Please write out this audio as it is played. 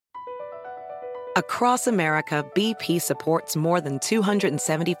Across America, BP supports more than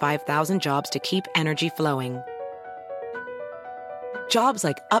 275,000 jobs to keep energy flowing. Jobs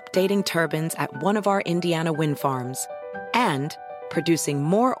like updating turbines at one of our Indiana wind farms and producing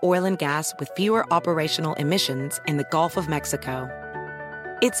more oil and gas with fewer operational emissions in the Gulf of Mexico.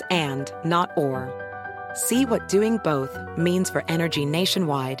 It's and, not or. See what doing both means for energy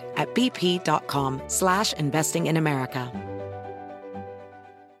nationwide at bp.com/investing in America.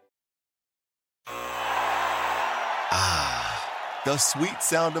 The sweet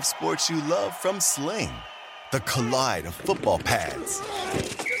sound of sports you love from Sling. The collide of football pads.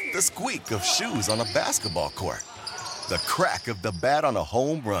 The squeak of shoes on a basketball court. The crack of the bat on a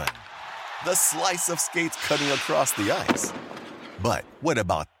home run. The slice of skates cutting across the ice. But what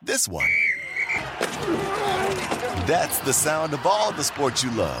about this one? That's the sound of all the sports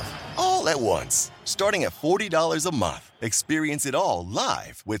you love, all at once. Starting at $40 a month. Experience it all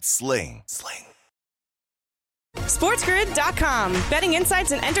live with Sling. SportsGrid.com. Betting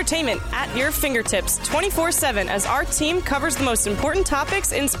insights and entertainment at your fingertips 24/7 as our team covers the most important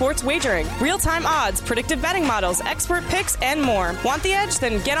topics in sports wagering. Real-time odds, predictive betting models, expert picks, and more. Want the edge?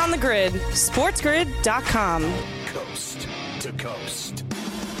 Then get on the grid. SportsGrid.com. Coast to coast.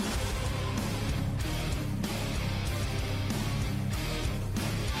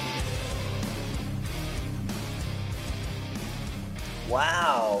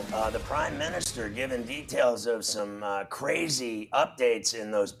 Wow, the Prime Minister giving details of some crazy updates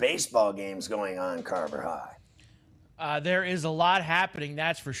in those baseball games going on, Carver High. There is a lot happening,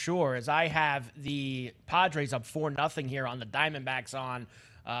 that's for sure, as I have the Padres up 4-0 here on the Diamondbacks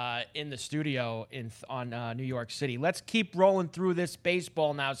in the studio on New York City. Let's keep rolling through this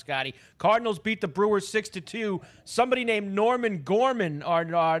baseball now, Scotty. Cardinals beat the Brewers 6-2. Somebody named Nolan Gorman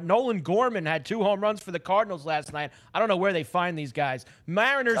had 2 home runs for the Cardinals last night. I don't know where they find these guys.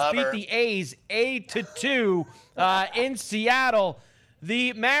 Mariners beat the A's 8-2 in Seattle.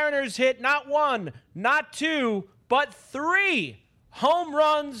 The Mariners hit not 1, not 2, but 3 home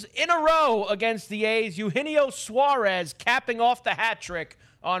runs in a row against the A's. Eugenio Suarez capping off the hat trick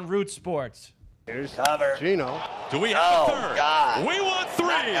on Root Sports. Here's cover. Gino. Do we have a third? God. We want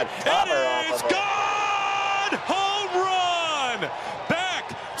 3. It is gone! Home run!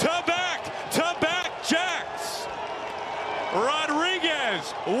 Back-to-back Jacks.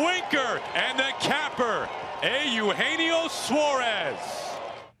 Rodriguez, Winker, and the capper, Eugenio Suarez.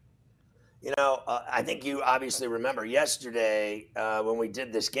 You know, I think you obviously remember yesterday when we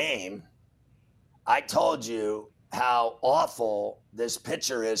did this game, I told you how awful this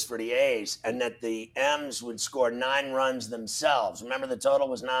pitcher is for the A's and that the M's would score 9 runs themselves. Remember the total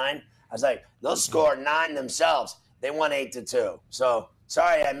was 9? I was like, they'll score 9 themselves. They won 8-2. So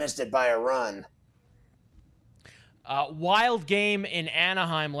sorry I missed it by a run. Wild game in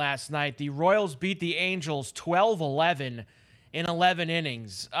Anaheim last night. The Royals beat the Angels 12-11 in 11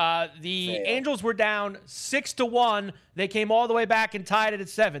 innings. The Angels were down 6-1. They came all the way back and tied it at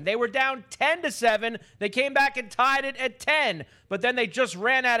 7. They were down 10-7. They came back and tied it at 10. But then they just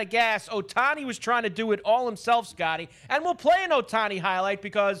ran out of gas. Ohtani was trying to do it all himself, Scotty. And we'll play an Ohtani highlight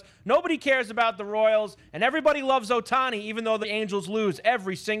because nobody cares about the Royals and everybody loves Ohtani, even though the Angels lose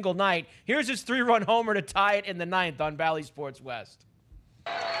every single night. Here's his 3-run homer to tie it in the 9th on Bally Sports West.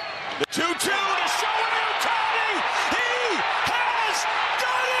 The 2-2 to Shohei Ohtani. He has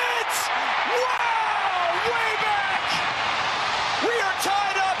done it! Wow! Way back! We are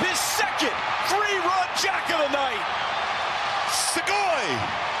tied up, his second 3-run jack of the night. Segoy!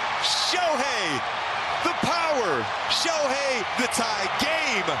 Shohei! The power! Shohei, the tie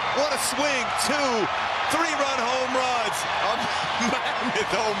game! What a swing! 2 3-run home runs! A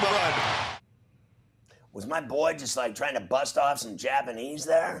mammoth home run! Was my boy just like trying to bust off some Japanese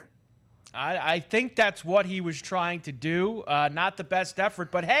there? I think that's what he was trying to do. Not the best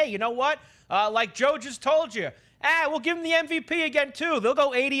effort, but hey, you know what? Like Joe just told you, we'll give him the MVP again too. They'll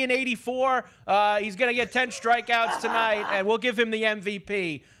go 80 and 84. He's going to get 10 strikeouts tonight, and we'll give him the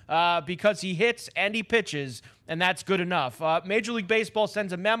MVP because he hits and he pitches, and that's good enough. Major League Baseball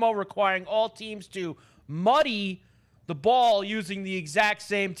sends a memo requiring all teams to muddy the ball using the exact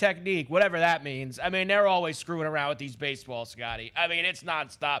same technique, whatever that means. I mean, they're always screwing around with these baseballs, Scotty. I mean, it's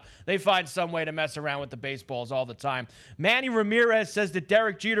nonstop. They find some way to mess around with the baseballs all the time. Manny Ramirez says that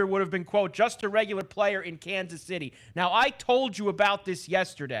Derek Jeter would have been, quote, just a regular player in Kansas City. Now, I told you about this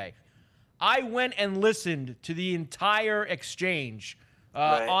yesterday. I went and listened to the entire exchange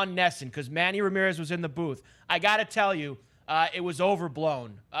on NESN because Manny Ramirez was in the booth. I got to tell you, it was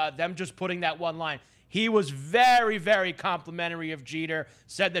overblown, them just putting that one line. He was very, very complimentary of Jeter,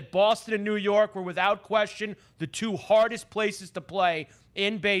 said that Boston and New York were without question the 2 hardest places to play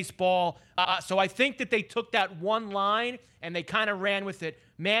in baseball. So I think that they took that one line and they kind of ran with it.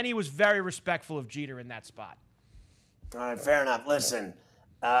 Manny was very respectful of Jeter in that spot. All right, fair enough. Listen,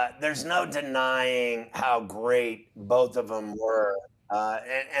 there's no denying how great both of them were.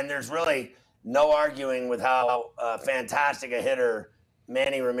 And there's really no arguing with how fantastic a hitter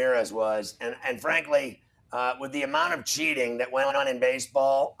Manny Ramirez was. And frankly, with the amount of cheating that went on in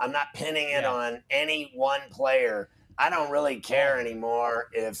baseball, I'm not pinning it on any one player. I don't really care anymore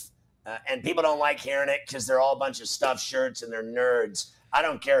if and people don't like hearing it because they're all a bunch of stuffed shirts and they're nerds. I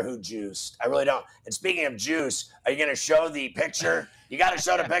don't care who juiced. I really don't. And speaking of juice, are you going to show the picture? You got to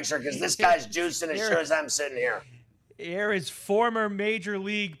show the picture because this guy's juicing as sure as I'm sitting here. Here is former Major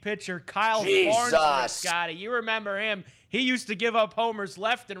League pitcher Kyle Farnsworth, Scotty. You remember him. He used to give up homers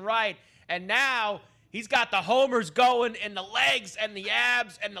left and right, and now he's got the homers going in the legs and the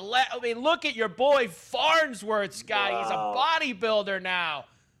abs and the I mean, look at your boy Farnsworth, Scotty. He's a bodybuilder now.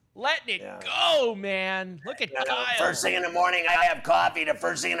 Letting it go, man. Look at Kyle. First thing in the morning, I have coffee. The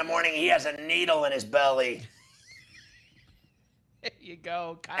first thing in the morning, he has a needle in his belly. There you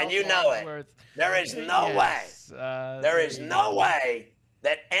go, Kyle and you Farnsworth. know it. There is no way. There is no way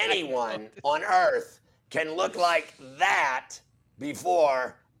that anyone on earth can look like that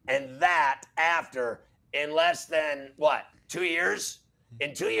before and that after in less than, 2 years?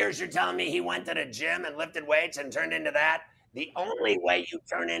 In 2 years, you're telling me he went to the gym and lifted weights and turned into that? The only way you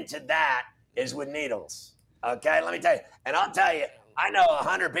turn into that is with needles. Okay, let me tell you. And I'll tell you, I know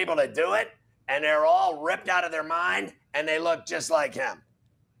 100 people that do it, and they're all ripped out of their mind, and they look just like him.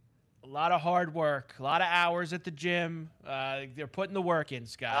 A lot of hard work, a lot of hours at the gym. They're putting the work in,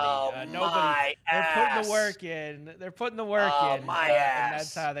 Scotty. My ass. They're putting the work in. They're putting the work in. My ass. And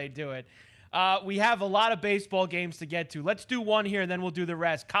that's how they do it. We have a lot of baseball games to get to. Let's do one here, and then we'll do the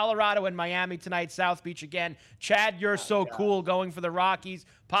rest. Colorado and Miami tonight, South Beach again. Chad, you're so cool going for the Rockies.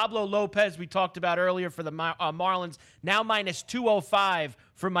 Pablo Lopez, we talked about earlier for the Marlins, now minus 205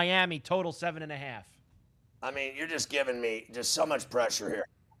 for Miami, total 7.5. I mean, you're just giving me just so much pressure here.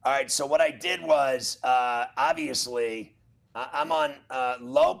 All right, so what I did was, obviously, I'm on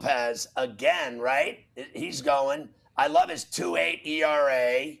Lopez again, right? He's going. I love his 2.8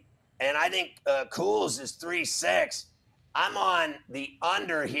 ERA, and I think Cools is 3.6. I'm on the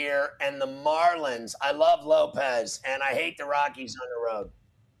under here and the Marlins. I love Lopez, and I hate the Rockies on the road.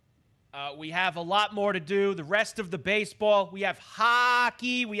 We have a lot more to do. The rest of the baseball, we have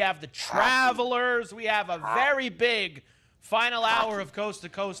hockey, we have the Travelers, we have a very big final hour of Coast to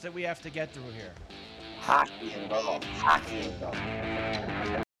Coast that we have to get through here. Hockey and roll.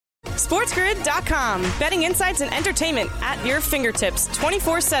 SportsGrid.com. Betting insights and entertainment at your fingertips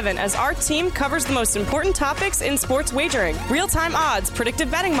 24/7 as our team covers the most important topics in sports wagering. Real-time odds, predictive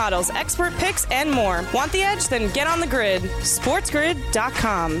betting models, expert picks, and more. Want the edge? Then get on the grid.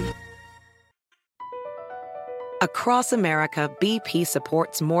 SportsGrid.com. Across America, BP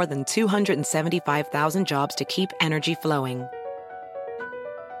supports more than 275,000 jobs to keep energy flowing.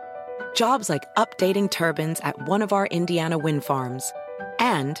 Jobs like updating turbines at one of our Indiana wind farms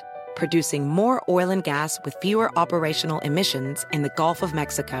and producing more oil and gas with fewer operational emissions in the Gulf of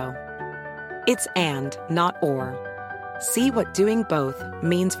Mexico. It's and, not or. See what doing both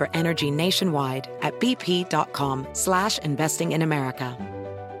means for energy nationwide at bp.com/investing in America.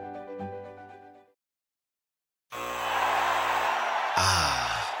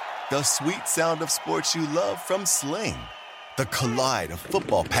 The sweet sound of sports you love from Sling. The collide of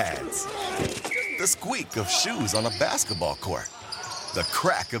football pads. The squeak of shoes on a basketball court. The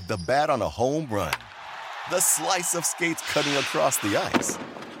crack of the bat on a home run. The slice of skates cutting across the ice.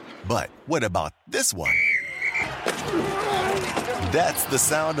 But what about this one? That's the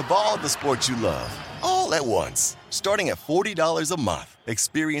sound of all the sports you love, all at once. Starting at $40 a month.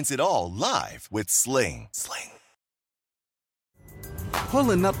 Experience it all live with Sling.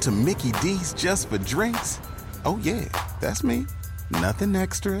 Pulling up to Mickey D's just for drinks? Oh yeah, that's me. Nothing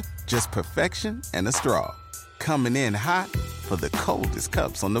extra, just perfection and a straw. Coming in hot for the coldest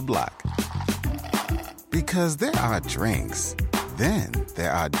cups on the block. Because there are drinks. Then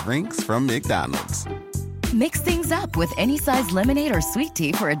there are drinks from McDonald's. Mix things up with any size lemonade or sweet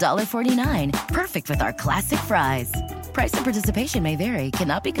tea for $1.49. Perfect with our classic fries. Price and participation may vary.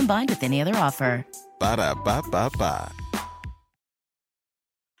 Cannot be combined with any other offer. Ba-da-ba-ba-ba.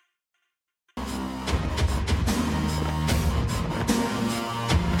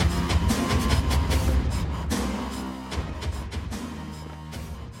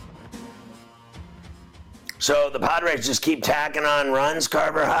 So the Padres just keep tacking on runs,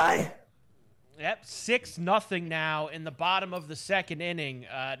 Carver High? Yep, 6-0 now in the bottom of the second inning.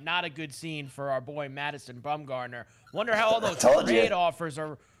 Not a good scene for our boy Madison Bumgarner. Wonder how all those trade offers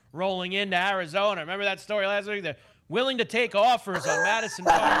are rolling into Arizona. Remember that story last week? They're willing to take offers on Madison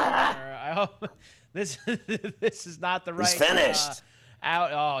Bumgarner. I hope this is not the right. He's finished.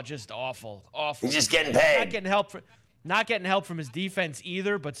 Just awful. He's just getting paid. Not getting help from his defense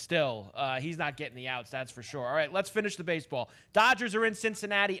either, but still, he's not getting the outs, that's for sure. All right, let's finish the baseball. Dodgers are in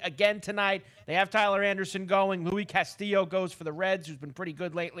Cincinnati again tonight. They have Tyler Anderson going. Luis Castillo goes for the Reds, who's been pretty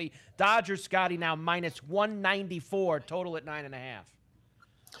good lately. Dodgers, Scotty, now -194, total at 9.5.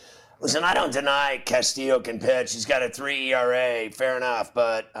 Listen, I don't deny Castillo can pitch. He's got a 3 ERA, fair enough.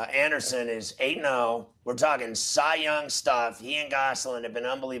 But Anderson is 8-0. We're talking Cy Young stuff. He and Gosselin have been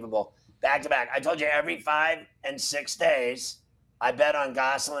unbelievable. Back-to-back. I told you every 5 and 6 days, I bet on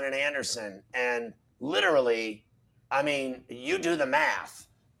Gosselin and Anderson. And literally, I mean, you do the math.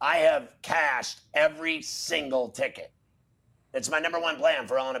 I have cashed every single ticket. It's my number one plan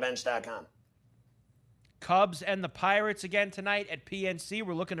for allonabench.com. Cubs and the Pirates again tonight at PNC.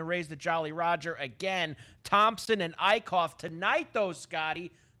 We're looking to raise the Jolly Roger again. Thompson and Eichhoff tonight, though,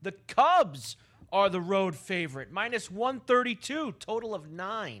 Scotty. The Cubs are the road favorite. -132, total of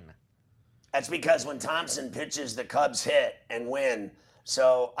 9. That's because when Thompson pitches, the Cubs hit and win.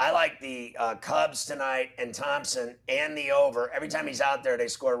 So I like the Cubs tonight and Thompson and the over. Every time he's out there, they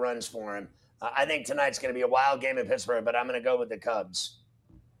score runs for him. I think tonight's going to be a wild game in Pittsburgh, but I'm going to go with the Cubs.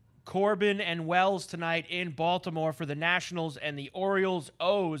 Corbin and Wells tonight in Baltimore for the Nationals and the Orioles.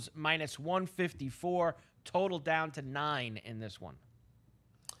 O's -154, total down to 9 in this one.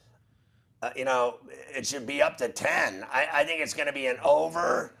 It should be up to 10. I think it's going to be an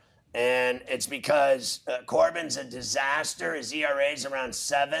over, and it's because Corbin's a disaster. His ERA's around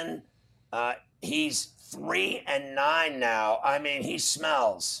 7. He's 3-9 now. I mean, he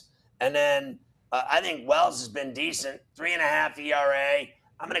smells. And then I think Wells has been decent, 3.5 ERA.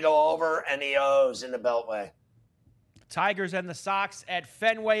 I'm going to go over and the O's in the Beltway. Tigers and the Sox at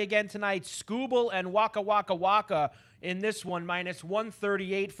Fenway again tonight. Skubal and Waka Waka Waka in this one,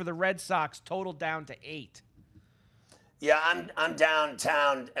 -138 for the Red Sox, total down to 8. Yeah, I'm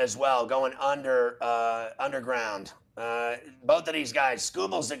downtown as well, going underground. Both of these guys.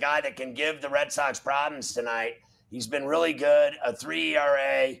 Skubal's the guy that can give the Red Sox problems tonight. He's been really good, a 3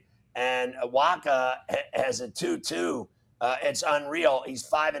 ERA, and Waka has a 2.2. It's unreal. He's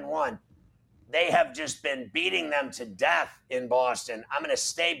 5-1. They have just been beating them to death in Boston. I'm going to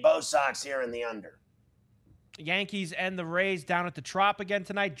stay both Sox here in the under. Yankees and the Rays down at the Trop again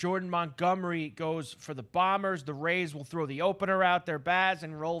tonight. Jordan Montgomery goes for the Bombers. The Rays will throw the opener out their Baz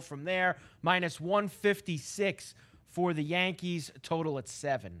and roll from there. -156 for the Yankees, total at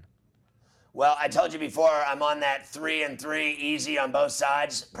 7. Well, I told you before, I'm on that 3-3 easy on both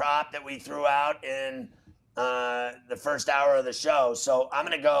sides prop that we threw out in the first hour of the show. So I'm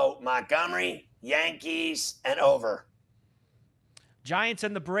going to go Montgomery, Yankees, and over. Giants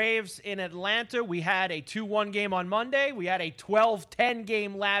and the Braves in Atlanta. We had a 2-1 game on Monday. We had a 12-10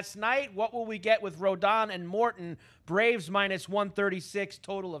 game last night. What will we get with Rodon and Morton? Braves -136,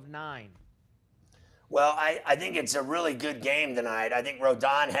 total of 9. Well, I think it's a really good game tonight. I think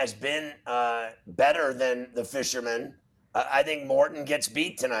Rodon has been better than the Fisherman. I think Morton gets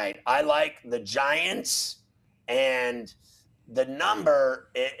beat tonight. I like the Giants, and the number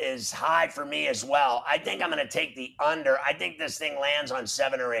is high for me as well. I think I'm going to take the under. I think this thing lands on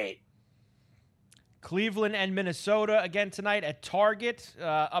 7 or 8. Cleveland and Minnesota again tonight at Target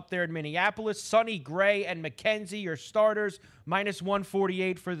up there in Minneapolis. Sonny Gray and McKenzie, your starters,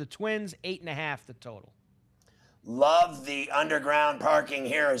 -148 for the Twins, 8.5 the total. Love the underground parking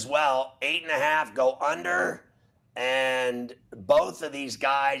here as well. 8.5 go under, and both of these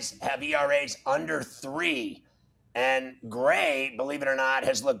guys have ERAs under 3. And Gray, believe it or not,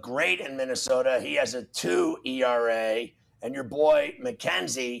 has looked great in Minnesota. He has a 2 ERA, and your boy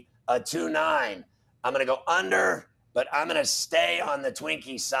McKenzie, a 2.9. I'm going to go under, but I'm going to stay on the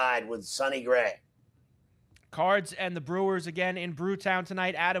Twinkie side with Sonny Gray. Cards and the Brewers again in Brewtown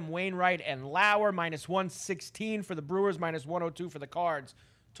tonight. Adam Wainwright and Lauer, -116 for the Brewers, -102 for the Cards,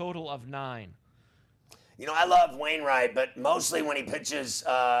 total of 9. I love Wainwright, but mostly when he pitches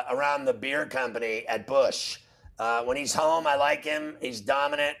around the beer company at Busch. When he's home, I like him. He's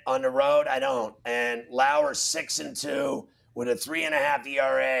dominant. On the road, I don't. And Lauer, 6-2 with a 3.5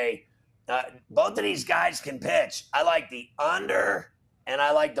 ERA. Both of these guys can pitch. I like the under, and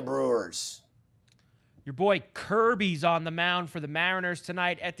I like the Brewers. Your boy Kirby's on the mound for the Mariners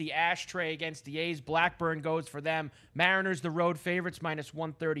tonight at the Ashtray against the A's. Blackburn goes for them. Mariners, the road favorites,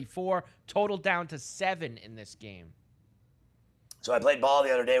 -134. Total down to 7 in this game. So I played ball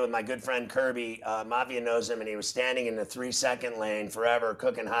the other day with my good friend Kirby. Mafia knows him, and he was standing in the 3-second lane forever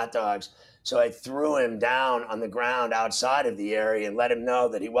cooking hot dogs. So I threw him down on the ground outside of the area and let him know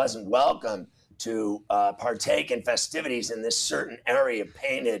that he wasn't welcome to partake in festivities in this certain area of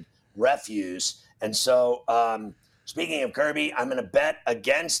painted refuse. And so speaking of Kirby, I'm going to bet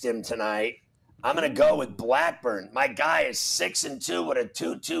against him tonight. I'm going to go with Blackburn. My guy is 6-2 with a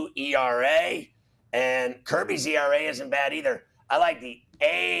 2.2 ERA, and Kirby's ERA isn't bad either. I like the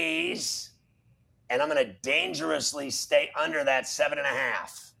A's, and I'm going to dangerously stay under that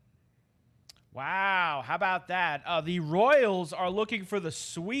 7.5. Wow, how about that? The Royals are looking for the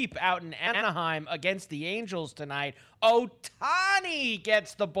sweep out in Anaheim against the Angels tonight. Ohtani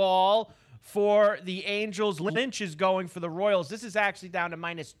gets the ball for the Angels. Lynch is going for the Royals. This is actually down to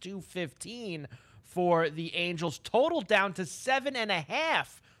minus 215 for the Angels. Total down to 7.5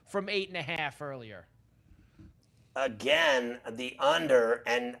 from 8.5 earlier. Again, the under,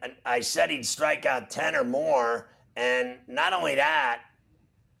 and I said he'd strike out 10 or more, and not only that,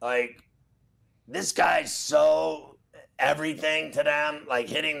 like, this guy's so everything to them, like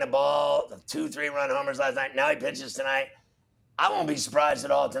hitting the ball, 2 3-run homers last night. Now he pitches tonight. I won't be surprised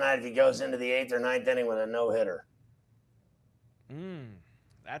at all tonight if he goes into the 8th or 9th inning with a no-hitter.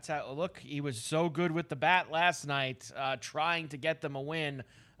 That's how, look, he was so good with the bat last night, trying to get them a win.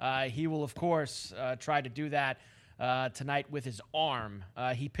 He will, of course, try to do that tonight with his arm.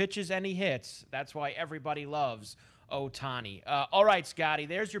 He pitches and he hits. That's why everybody loves Ohtani. All right, Scotty,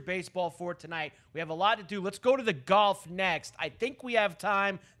 there's your baseball for tonight. We have a lot to do. Let's go to the golf next. I think we have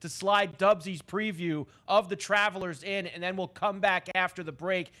time to slide Dubsy's preview of the Travelers in, and then we'll come back after the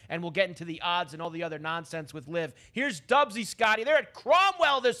break, and we'll get into the odds and all the other nonsense with Liv. Here's Dubsy, Scotty. They're at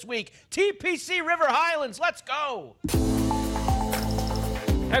Cromwell this week. TPC River Highlands. Let's go.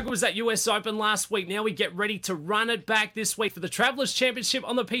 How good was that US Open last week? Now we get ready to run it back this week for the Travelers Championship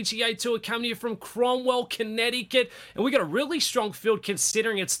on the PGA Tour, coming here from Cromwell, Connecticut. And we got a really strong field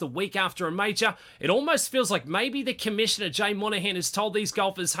considering it's the week after a major. It almost feels like maybe the commissioner, Jay Monahan, has told these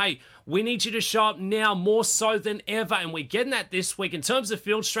golfers, hey, we need you to show up now more so than ever, and we're getting that this week. In terms of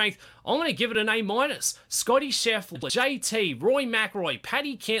field strength, I'm going to give it an A-. Scotty Scheffler, JT, Roy McIlroy,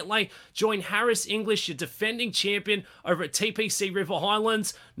 Paddy Cantlay join Harris English, your defending champion over at TPC River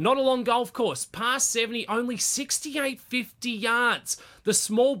Highlands. Not a long golf course, past 70, only 68.50 yards. The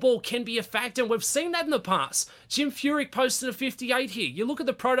small ball can be a factor, and we've seen that in the past. Jim Furyk posted a 58 here. You look at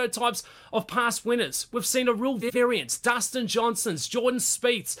the prototypes of past winners. We've seen a real variance. Dustin Johnson's, Jordan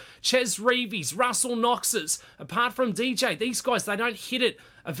Spieth's, Ches Reeves, Russell Knox's. Apart from DJ, these guys, they don't hit it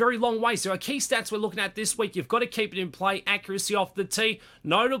a very long way. So our key stats we're looking at this week, you've got to keep it in play, accuracy off the tee.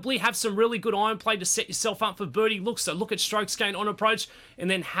 Notably, have some really good iron play to set yourself up for birdie looks. So look at strokes gained on approach, and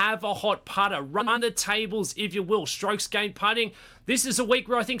then have a hot putter. Run the tables, if you will. Strokes gained putting. This is a week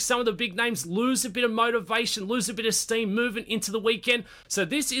where I think some of the big names lose a bit of motivation, lose a bit of steam moving into the weekend. So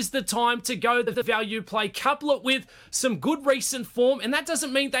this is the time to go the value play. Couple it with some good recent form, and that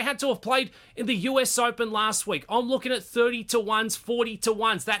doesn't mean they had to have played in the US Open last week. I'm looking at 30-1s,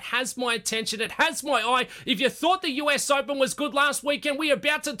 40-1s. That has my attention. It has my eye. If you thought the US Open was good last weekend, we're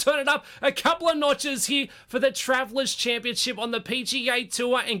about to turn it up a couple of notches here for the Travelers Championship on the PGA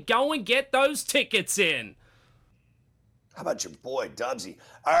Tour, and go and get those tickets in. How about your boy, Dubsy?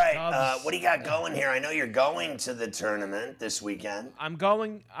 All right, what do you got going here? I know you're going to the tournament this weekend. I'm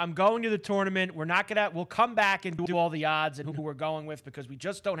going to the tournament. We'll come back and do all the odds and who we're going with because we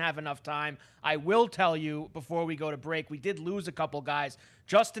just don't have enough time. I will tell you before we go to break, we did lose a couple guys.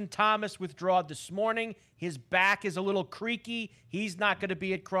 Justin Thomas withdrew this morning. His back is a little creaky. He's not going to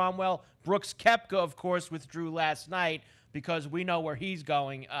be at Cromwell. Brooks Koepka, of course, withdrew last night because we know where he's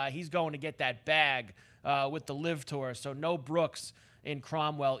going. He's going to get that bag with the Live Tour, so no Brooks in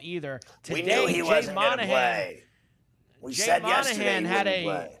Cromwell either. Today, we knew he wasn't going to play. We said yesterday he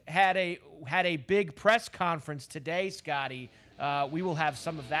wouldn't play. had a big press conference today, Scotty. We will have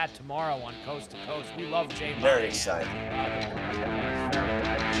some of that tomorrow on Coast to Coast. We love Jay Monahan. Very excited.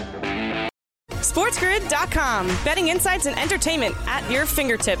 SportsGrid.com. Betting insights and entertainment at your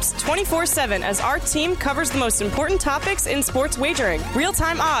fingertips 24/7 as our team covers the most important topics in sports wagering.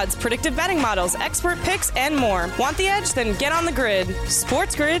 Real-time odds, predictive betting models, expert picks, and more. Want the edge? Then get on the grid.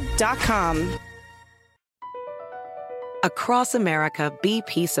 SportsGrid.com. Across America,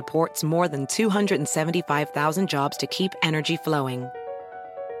 BP supports more than 275,000 jobs to keep energy flowing.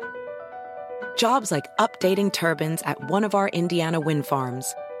 Jobs like updating turbines at one of our Indiana wind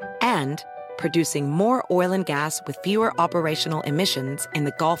farms and producing more oil and gas with fewer operational emissions in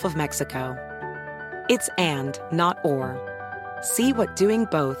the Gulf of Mexico. It's and, not or. See what doing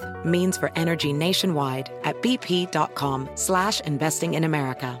both means for energy nationwide at bp.com/investing in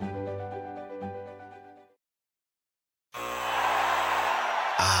America.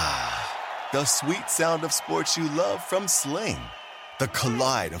 The sweet sound of sports you love from Sling. The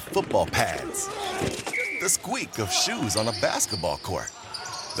collide of football pads. The squeak of shoes on a basketball court.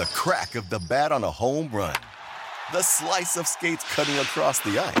 The crack of the bat on a home run. The slice of skates cutting across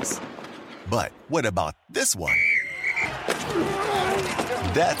the ice. But what about this one?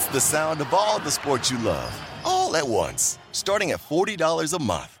 That's the sound of all the sports you love, all at once. Starting at $40 a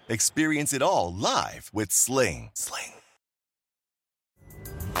month. Experience it all live with Sling. Sling.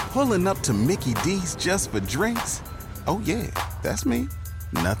 Pulling up to Mickey D's just for drinks? Oh yeah, that's me.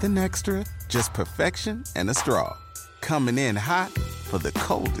 Nothing extra, just perfection and a straw. Coming in hot for the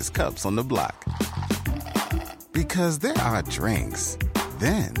coldest cups on the block. Because there are drinks.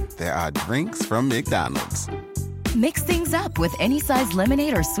 Then there are drinks from McDonald's. Mix things up with any size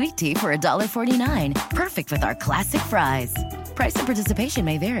lemonade or sweet tea for $1.49. Perfect with our classic fries. Price and participation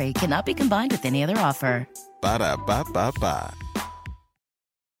may vary. Cannot be combined with any other offer. Ba-da-ba-ba-ba.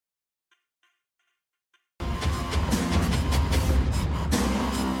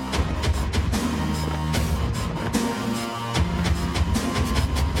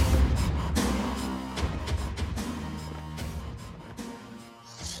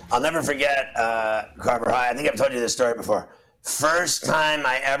 I'll never forget, Carver High. I think I've told you this story before. First time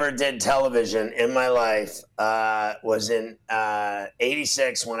I ever did television in my life was in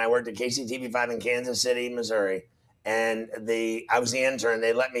 '86 when I worked at KCTV5 in Kansas City, Missouri. And I was the intern.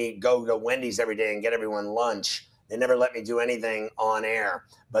 They let me go to Wendy's every day and get everyone lunch. They never let me do anything on air.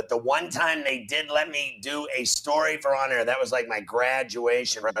 But the one time they did let me do a story for on air, that was like my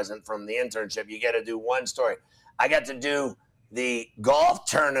graduation present from the internship. You get to do one story. I got to do the golf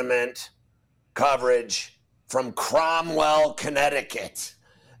tournament coverage from Cromwell, Connecticut.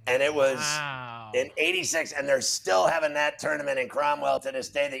 And it was in '86, and they're still having that tournament in Cromwell to this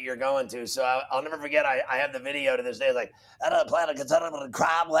day that you're going to. So I'll never forget, I have the video to this day. It's like, I plan a tournament in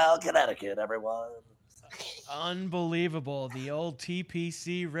Cromwell, Connecticut, everyone. Unbelievable. The old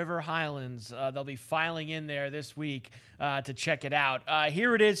TPC River Highlands. They'll be filing in there this week to check it out.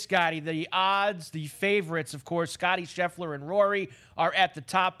 Here it is, Scotty. The odds, the favorites, of course, Scotty Scheffler and Rory are at the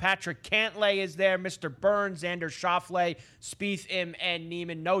top. Patrick Cantlay is there. Mr. Burns, Xander Schauffele, Spieth, Im, and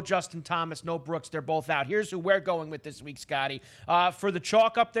Neiman. No Justin Thomas, no Brooks. They're both out. Here's who we're going with this week, Scotty. For the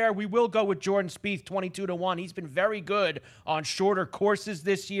chalk up there, we will go with Jordan Spieth, 22-1. He's been very good on shorter courses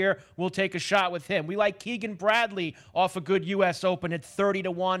this year. We'll take a shot with him. We like Keegan Bradley off a good U.S. Open at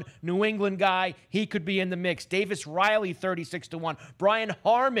 30-1. New England guy, he could be in the mix. Davis Riley, 36-1. Brian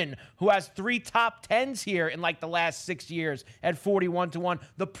Harman, who has 3 top 10s here in like the last 6 years at 41-1.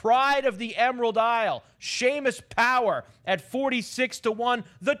 The pride of the Emerald Isle, Seamus Power at 46-1.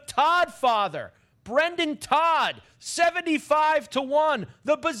 The Todd Father, Brendan Todd, 75-1.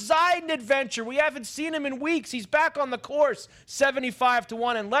 The Poseidon Adventure, we haven't seen him in weeks. He's back on the course,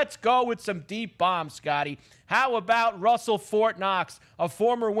 75-1. And let's go with some deep bombs, Scotty. How about Russell Fort Knox, a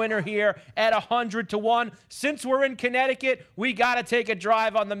former winner here at 100-1? Since we're in Connecticut, we got to take a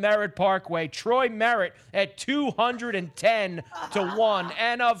drive on the Merritt Parkway. Troy Merritt at 210-1.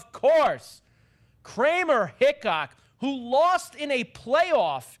 And of course, Kramer Hickok, who lost in a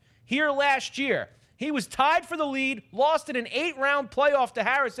playoff here last year. He was tied for the lead, lost in an 8-round playoff to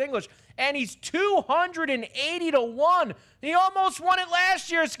Harris English, and he's 280-1. He almost won it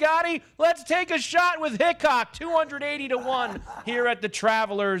last year, Scotty. Let's take a shot with Hickok, 280-1 here at the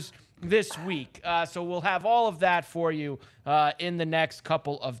Travelers this week. So we'll have all of that for you in the next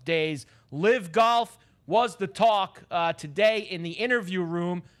couple of days. Live Golf was the talk today in the interview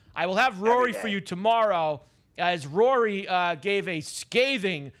room. I will have Rory for you tomorrow, as Rory gave a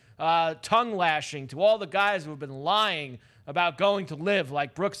scathing tongue lashing to all the guys who have been lying about going to Live,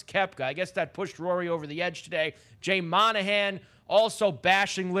 like Brooks Koepka. I guess that pushed Rory over the edge today. Jay Monahan also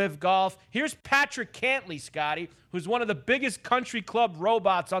bashing Live Golf. Here's Patrick Cantlay, Scotty, who's one of the biggest country club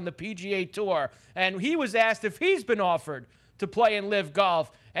robots on the PGA Tour. And he was asked if he's been offered to play in Live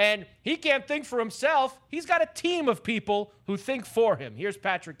Golf. And he can't think for himself. He's got a team of people who think for him. Here's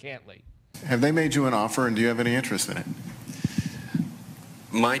Patrick Cantlay. Have they made you an offer, and do you have any interest in it?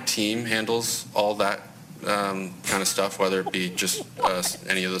 My team handles all that kind of stuff, whether it be just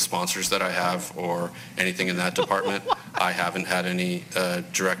any of the sponsors that I have or anything in that department. I haven't had any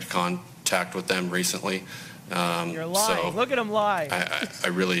direct contact with them recently. You're lying. So look at him lie. I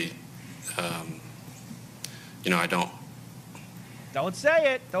really, I don't. Don't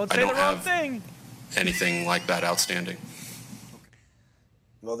say it. Don't say the wrong thing. Anything like that outstanding.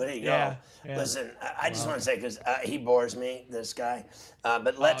 Well, there you Yeah, go. yeah. Listen, I just want to say, because he bores me, this guy.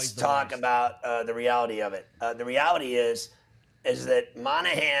 But let's he's the talk worst. about the reality of it. The reality is that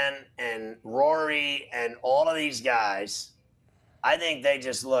Monahan and Rory and all of these guys, I think they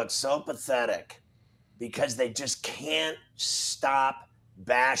just look so pathetic because they just can't stop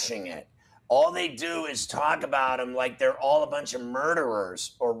bashing it. All they do is talk about them like they're all a bunch of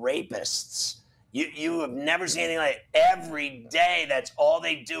murderers or rapists. You have never seen anything like it. Every day, that's all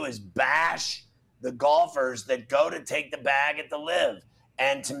they do is bash the golfers that go to take the bag at the Live.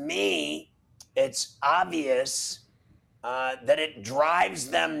 And to me, it's obvious that it drives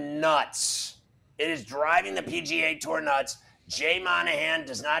them nuts. It is driving the PGA Tour nuts. Jay Monahan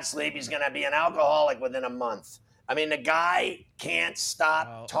does not sleep. He's going to be an alcoholic within a month. I mean, the guy can't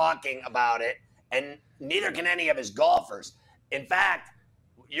stop talking about it, and neither can any of his golfers. In fact,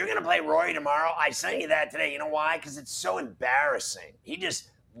 you're going to play Rory tomorrow. I sent you that today. You know why? Because it's so embarrassing. He just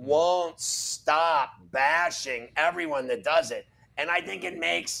won't stop bashing everyone that does it. And I think it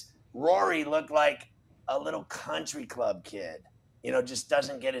makes Rory look like a little country club kid, just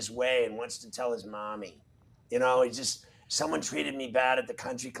doesn't get his way and wants to tell his mommy. Someone treated me bad at the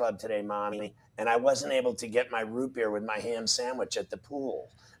country club today, mommy, and I wasn't able to get my root beer with my ham sandwich at the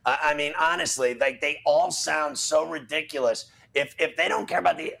pool. I mean, honestly, like they all sound so ridiculous. If they don't care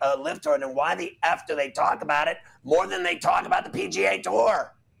about the Live Tour, then why the F do they talk about it more than they talk about the PGA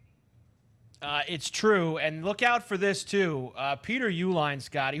Tour? It's true, and look out for this, too. Peter Uihlein,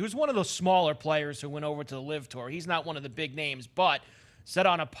 Scotty, who's one of those smaller players who went over to the Live Tour. He's not one of the big names, but said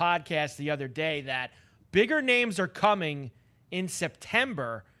on a podcast the other day that bigger names are coming in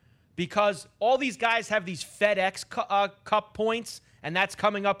September because all these guys have these FedEx Cup points, and that's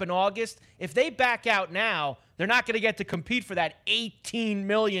coming up in August. If they back out now, they're not going to get to compete for that $18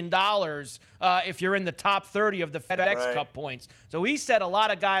 million if you're in the top 30 of the FedEx Cup points. So he said a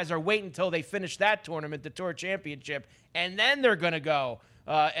lot of guys are waiting until they finish that tournament, the Tour Championship, and then they're going to go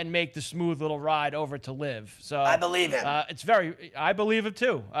and make the smooth little ride over to Live. So I believe him. I believe it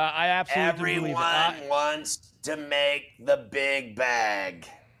too. I absolutely believe it. Everyone wants to make the big bag.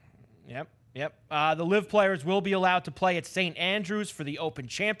 Yep. The Live players will be allowed to play at St. Andrews for the Open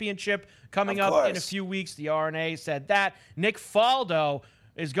Championship coming up in a few weeks. The R&A said that. Nick Faldo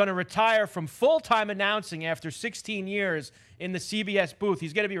is going to retire from full-time announcing after 16 years in the CBS booth.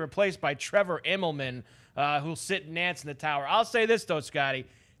 He's going to be replaced by Trevor Immelman, who'll sit and dance in the tower. I'll say this, though, Scotty.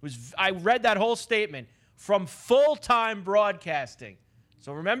 I read that whole statement from full-time broadcasting.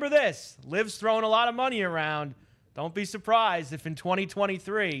 So remember this. Liv's throwing a lot of money around. Don't be surprised if in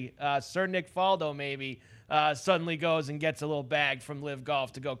 2023, Sir Nick Faldo maybe suddenly goes and gets a little bag from Live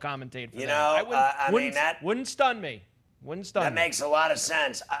Golf to go commentate for them. Wouldn't stun me. That makes a lot of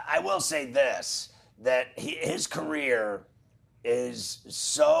sense. I will say this, that his career is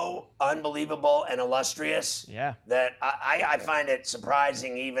so unbelievable and illustrious that I find it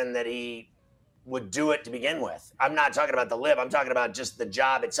surprising even that he would do it to begin with. I'm not talking about the Live. I'm talking about just the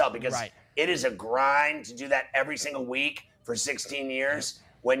job itself because it is a grind to do that every single week for 16 years.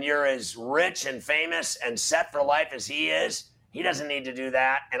 When you're as rich and famous and set for life as he is, he doesn't need to do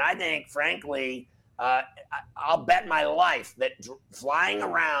that. And I think, frankly, I'll bet my life that flying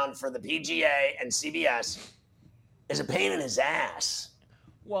around for the PGA and CBS is a pain in his ass.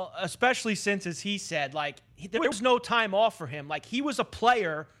 Well, especially since, as he said, there was no time off for him. He was a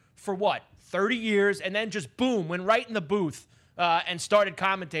player for 30 years, and then just boom, went right in the booth and started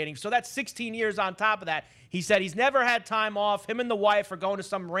commentating. So that's 16 years on top of that. He said he's never had time off. Him and the wife are going to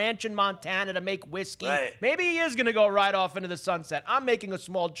some ranch in Montana to make whiskey. Maybe he is going to go right off into the sunset. I'm making a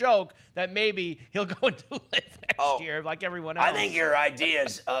small joke that maybe he'll go into Live next year like everyone else. I think your idea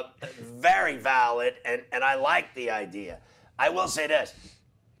is very valid, and I like the idea. I will say this.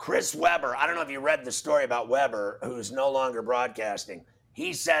 Chris Webber, I don't know if you read the story about Webber, who's no longer broadcasting.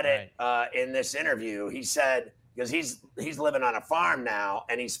 He said it in this interview. He said, because he's living on a farm now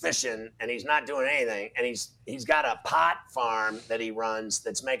and he's fishing and he's not doing anything, and he's got a pot farm that he runs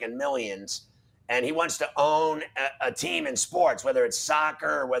that's making millions, and he wants to own a team in sports, whether it's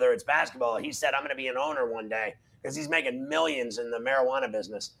soccer or whether it's basketball. He said, I'm going to be an owner one day because he's making millions in the marijuana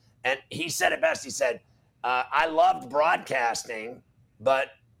business. And he said it best. He said, I loved broadcasting,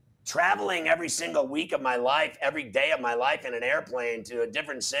 but traveling every single week of my life, every day of my life in an airplane to a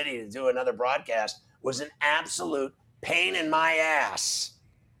different city to do another broadcast was an absolute pain in my ass.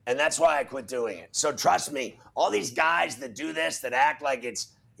 And that's why I quit doing it. So trust me, all these guys that do this, that act like it's,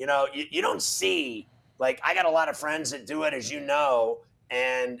 you don't see, I got a lot of friends that do it, as you know,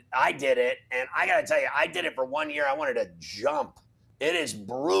 and I did it. And I got to tell you, I did it for 1 year. I wanted to jump. It is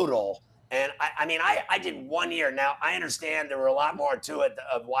brutal. And I did 1 year. Now, I understand there were a lot more to it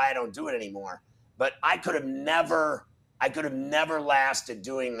of why I don't do it anymore. But I could have never lasted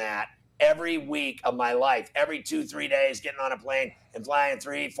doing that every week of my life, every 2-3 days, getting on a plane and flying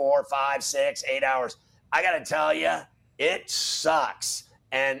 3, 4, 5, 6, 8 hours. I got to tell you, it sucks.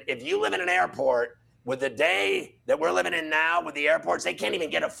 And if you live in an airport, with the day that we're living in now with the airports, they can't even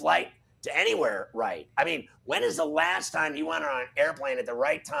get a flight to anywhere right. I mean, when is the last time you went on an airplane at the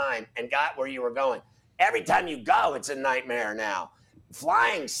right time and got where you were going? Every time you go, it's a nightmare now.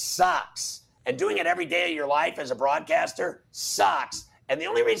 Flying sucks. And doing it every day of your life as a broadcaster sucks. And the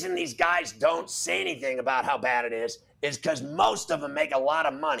only reason these guys don't say anything about how bad it is because most of them make a lot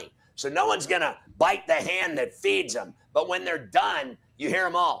of money. So no one's going to bite the hand that feeds them. But when they're done, you hear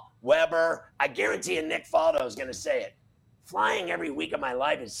them all. Weber, I guarantee you Nick Faldo is going to say it. Flying every week of my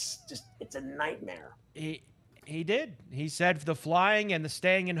life is just, it's a nightmare. He did. He said the flying and the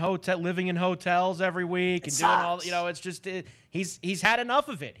staying in living in hotels every week and doing all, it's just, he's had enough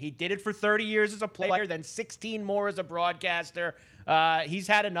of it. He did it for 30 years as a player, then 16 more as a broadcaster. He's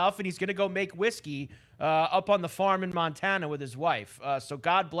had enough, and he's going to go make whiskey up on the farm in Montana with his wife. So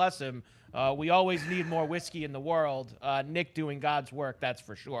God bless him. We always need more whiskey in the world. Nick doing God's work, that's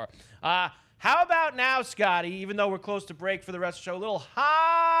for sure. How about now, Scotty, even though we're close to break for the rest of the show, a little hockey.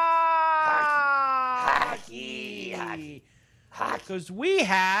 Because we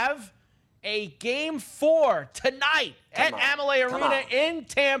have a Game 4 tonight at Amalie Arena in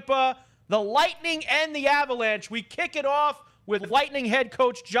Tampa. The Lightning and the Avalanche. We kick it off with Lightning head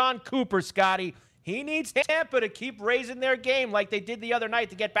coach John Cooper, Scotty. He needs Tampa to keep raising their game like they did the other night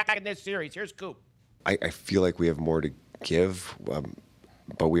to get back in this series. Here's Coop. I feel like we have more to give,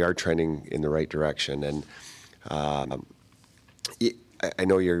 but we are trending in the right direction. And I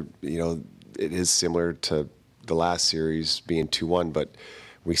know it is similar to the last series being 2-1, but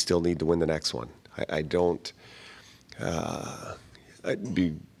we still need to win the next one. It'd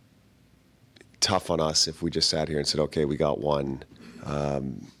be tough on us if we just sat here and said, okay, we got one.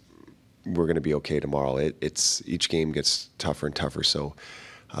 We're going to be okay tomorrow. It's each game gets tougher and tougher. So,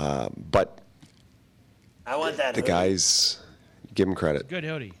 but I want that. The hoodie. Guys, give them credit. Good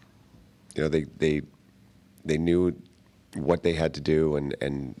hoodie. They knew what they had to do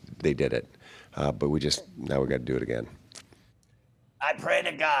and they did it. But now we got to do it again. I pray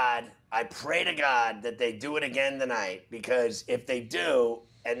to God that they do it again tonight, because if they do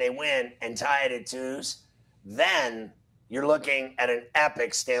and they win and tie it at 2s, then you're looking at an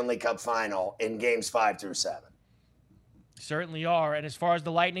epic Stanley Cup final in games 5 through 7. Certainly are. And as far as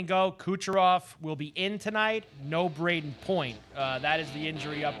the Lightning go, Kucherov will be in tonight. No Braden Point. That is the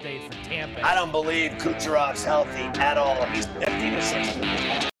injury update for Tampa. I don't believe Kucherov's healthy at all. He's 50 to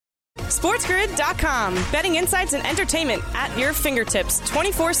 60. SportsGrid.com. Betting insights and entertainment at your fingertips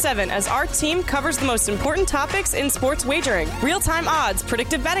 24/7 as our team covers the most important topics in sports wagering. Real-time odds,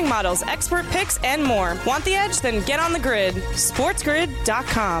 predictive betting models, expert picks, and more. Want the edge? Then get on the grid.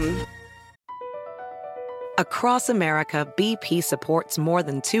 SportsGrid.com. Across America, BP supports more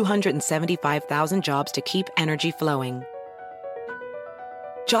than 275,000 jobs to keep energy flowing.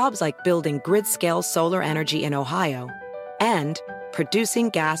 Jobs like building grid-scale solar energy in Ohio and producing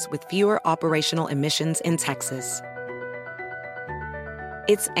gas with fewer operational emissions in Texas.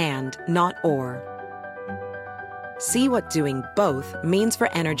 It's and, not or. See what doing both means for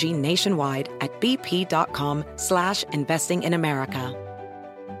energy nationwide at bp.com/investing in America.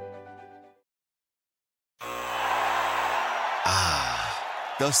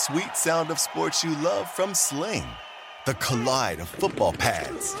 The sweet sound of sports you love from Sling. The collide of football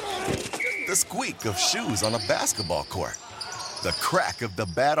pads. The squeak of shoes on a basketball court. The crack of the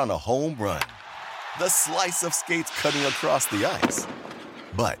bat on a home run. The slice of skates cutting across the ice.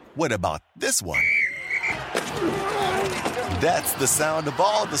 But what about this one? That's the sound of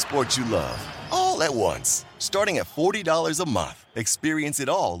all the sports you love, all at once. Starting at $40 a month. Experience it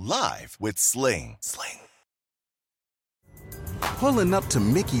all live with Sling. Pulling up to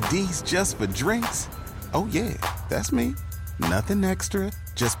Mickey D's just for drinks? Oh yeah, that's me. Nothing extra,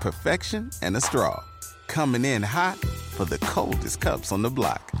 just perfection and a straw. Coming in hot for the coldest cups on the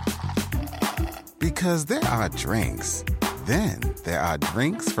block. Because there are drinks. Then there are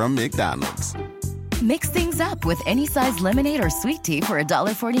drinks from McDonald's. Mix things up with any size lemonade or sweet tea for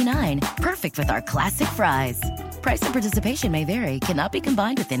 $1.49. Perfect with our classic fries. Price and participation may vary. Cannot be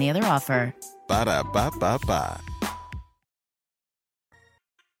combined with any other offer. Ba-da-ba-ba-ba.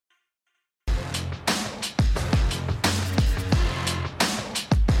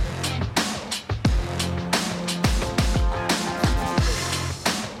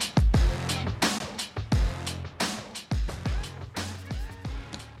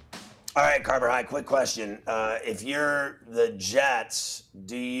 All right, Carver High, quick question. If you're the Jets,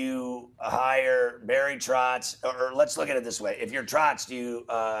 do you hire Barry Trotz? Or let's look at it this way. If you're Trotz, do you,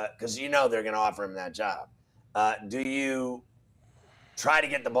 because you know they're going to offer him that job, do you try to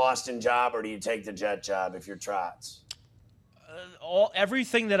get the Boston job or do you take the Jet job if you're Trotz?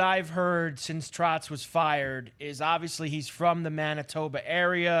 Everything that I've heard since Trotz was fired is obviously he's from the Manitoba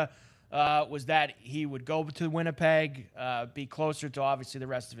area. Was that he would go to Winnipeg, be closer to obviously the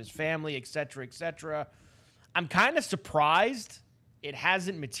rest of his family, et cetera, et cetera. I'm kind of surprised it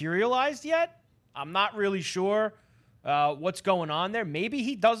hasn't materialized yet. I'm not really sure what's going on there. Maybe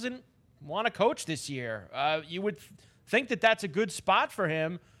he doesn't want to coach this year. You would think that that's a good spot for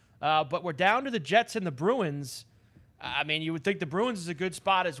him, but we're down to the Jets and the Bruins. I mean, you would think the Bruins is a good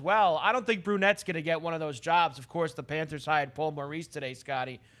spot as well. I don't think Brunette's going to get one of those jobs. Of course, the Panthers hired Paul Maurice today,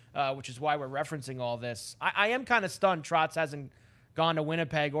 Scotty. Which is why we're referencing all this. I am kind of stunned Trotz hasn't gone to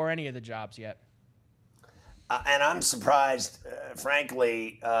Winnipeg or any of the jobs yet. And I'm surprised,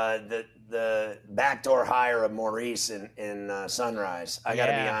 frankly, the backdoor hire of Maurice in Sunrise. I got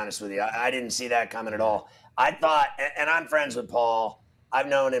to be honest with you. I didn't see that coming at all. I thought, and I'm friends with Paul. I've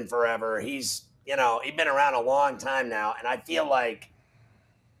known him forever. He's been around a long time now. And I feel like,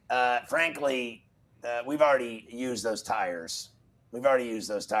 frankly, we've already used those tires.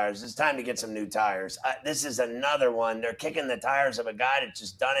 It's time to get some new tires. This is another one. They're kicking the tires of a guy that's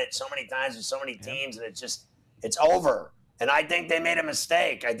just done it so many times with so many teams, and it's over. And I think they made a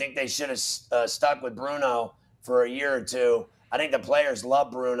mistake. I think they should have stuck with Bruno for a year or two. I think the players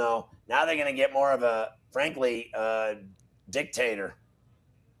love Bruno. Now they're going to get more of a, frankly, dictator.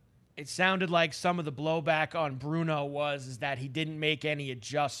 It sounded like some of the blowback on Bruno is that he didn't make any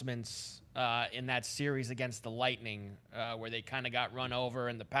adjustments in that series against the Lightning, where they kind of got run over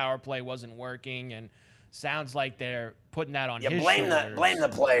and the power play wasn't working, and sounds like they're putting that on his shoulders. Blame the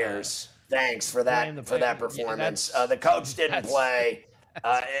players. Thanks for that performance. The coach didn't play,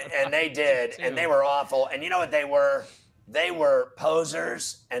 and they did, and they were awful. And you know what they were? They were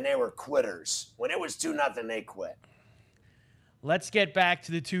posers and they were quitters. When it was 2-0, they quit. Let's get back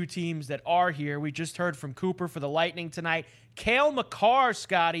to the two teams that are here. We just heard from Cooper for the Lightning tonight. Cale Makar,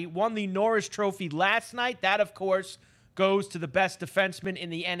 Scotty, won the Norris Trophy last night. That, of course, goes to the best defenseman in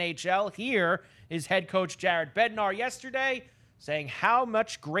the NHL. Here is head coach Jared Bednar yesterday saying how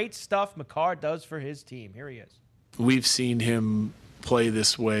much great stuff Makar does for his team. Here he is. We've seen him play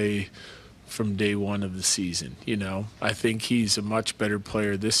this way from day one of the season. I think he's a much better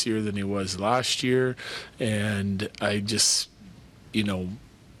player this year than he was last year. And I just,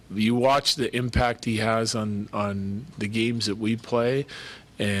 you watch the impact he has on the games that we play,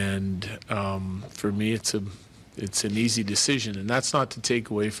 and for me, it's an easy decision. And that's not to take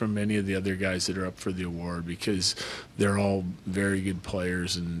away from any of the other guys that are up for the award, because they're all very good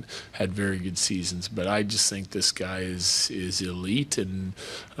players and had very good seasons. But I just think this guy is elite, and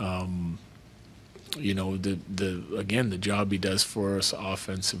the job he does for us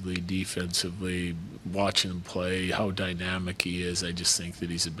offensively, defensively, watching him play, how dynamic he is, I just think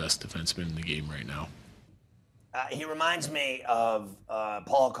that he's the best defenseman in the game right now. He reminds me of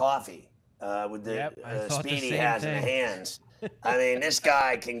Paul Coffey with the speed he has in the hands. I mean, this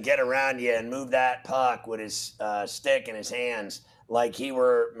guy can get around you and move that puck with his stick in his hands like he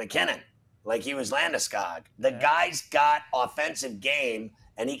were McKinnon, like he was Landeskog. The guy's got offensive game,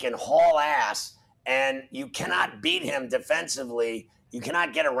 and he can haul ass. And you cannot beat him defensively. You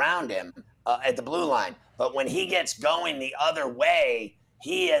cannot get around him at the blue line. But when he gets going the other way,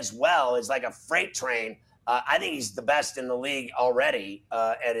 he as well is like a freight train. I think he's the best in the league already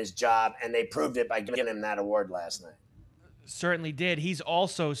at his job, and they proved it by giving him that award last night. Certainly did. He's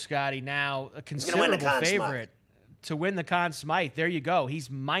also, Scotty, now a considerable favorite to win the Conn Smythe. There you go. He's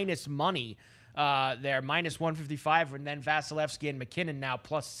minus money there, minus 155, and then Vasilevsky and McKinnon now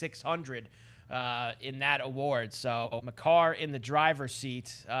plus 600. In that award. So Makar in the driver's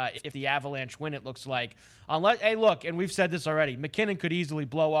seat if the Avalanche win, it looks like. Hey, look, and we've said this already, McKinnon could easily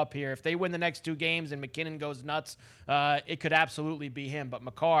blow up here. If they win the next two games and McKinnon goes nuts, it could absolutely be him. But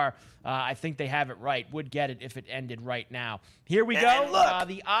Makar, I think they have it right, would get it if it ended right now. Here we go. And look,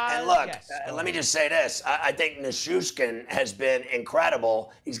 the odds. Let me just say this. I think Nichushkin has been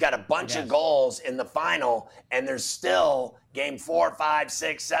incredible. He's got a bunch of goals in the final, and there's still game 4, 5,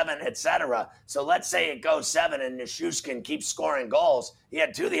 6, 7, etc. So let's say it goes 7 and Nichushkin keeps scoring goals. He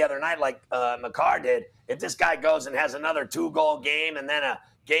had 2 the other night like Makar did. If this guy goes and has another 2-goal game and then a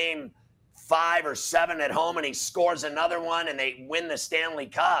game 5 or 7 at home and he scores another one and they win the Stanley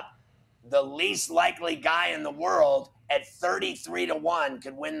Cup, the least likely guy in the world at 33-1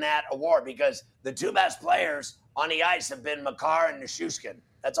 could win that award, because the 2 best players on the ice have been Makar and Nichushkin.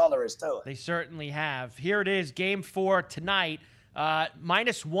 That's all there is to it. They certainly have. Here it is, Game 4 tonight.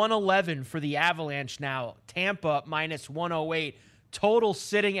 Minus 111 for the Avalanche now. Tampa minus 108. Total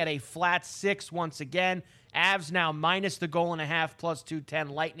sitting at a flat 6 once again. Avs now minus the goal and a half, plus 210.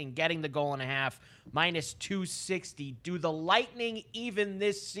 Lightning getting the goal and a half, minus 260. Do the Lightning even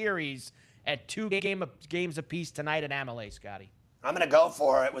this series at 2 games apiece tonight at Amalie, Scotty? I'm going to go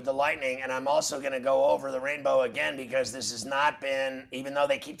for it with the Lightning, and I'm also going to go over the rainbow again because this has not been, even though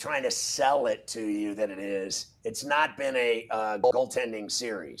they keep trying to sell it to you that it is, it's not been a goaltending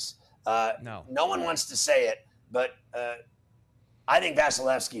series. No one wants to say it, but I think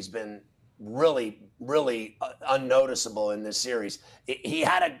Vasilevsky's been really, really unnoticeable in this series. He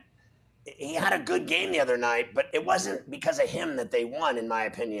had a good game the other night, but it wasn't because of him that they won, in my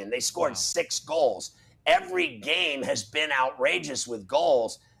opinion. They scored 6 goals. Every game has been outrageous with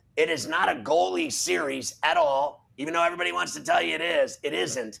goals. It is not a goalie series at all, even though everybody wants to tell you it is. It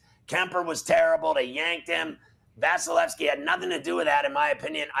isn't. Kemper was terrible. They yanked him. Vasilevsky had nothing to do with that, in my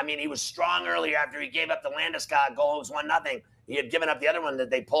opinion. I mean, he was strong earlier after he gave up the Landeskog goal. It was 1-0. He had given up the other one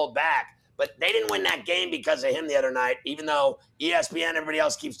that they pulled back. But they didn't win that game because of him the other night, even though ESPN, everybody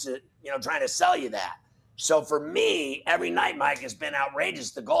else keeps trying to sell you that. So for me, every night, Mike, has been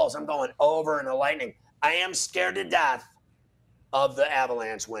outrageous, the goals. I'm going over in the Lightning. I am scared to death of the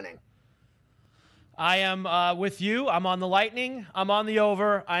Avalanche winning. I am with you. I'm on the Lightning. I'm on the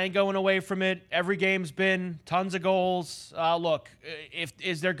over. I ain't going away from it. Every game's been tons of goals. Look,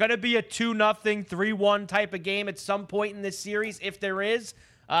 is there going to be a 2-0, 3-1 type of game at some point in this series? If there is,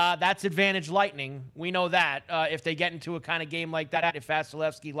 that's advantage Lightning. We know that if they get into a kind of game like that, if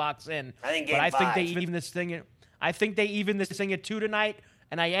Vasilevsky locks in. I think I think they even this thing. I think they even this thing at 2 tonight.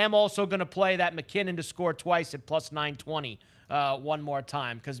 And I am also going to play that McKinnon to score twice at plus 920 one more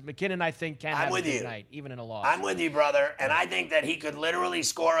time because McKinnon, I think, can have a good night, even in a loss. I'm with you, brother. And I think that he could literally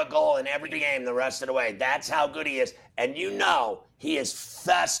score a goal in every game the rest of the way. That's how good he is. And he is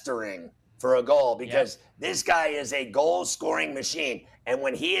festering for a goal because this guy is a goal-scoring machine. And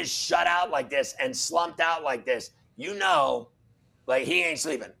when he is shut out like this and slumped out like this, like he ain't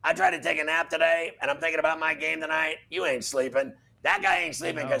sleeping. I tried to take a nap today, and I'm thinking about my game tonight. You ain't sleeping. That guy ain't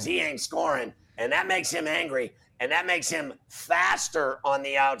sleeping because he ain't scoring, and that makes him angry, and that makes him faster on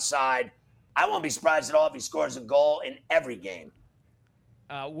the outside. I won't be surprised at all if he scores a goal in every game.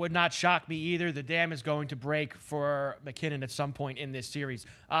 Would not shock me either. The dam is going to break for McKinnon at some point in this series.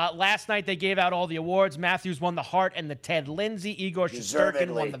 Last night they gave out all the awards. Matthews won the Hart and the Ted Lindsay. Igor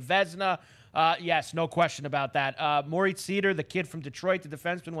Shesterkin won the Vezina. Yes, no question about that. Maurice Cedar, the kid from Detroit, the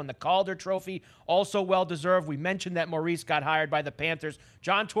defenseman, won the Calder Trophy. Also well-deserved. We mentioned that Maurice got hired by the Panthers.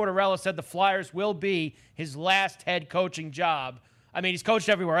 John Tortorella said the Flyers will be his last head coaching job. I mean, he's coached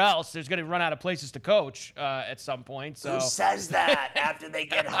everywhere else. There's going to run out of places to coach at some point. So. Who says that after they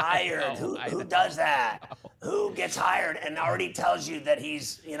get hired? Who does that? Who gets hired and already tells you that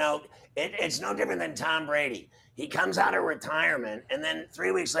he's, it's no different than Tom Brady. He comes out of retirement, and then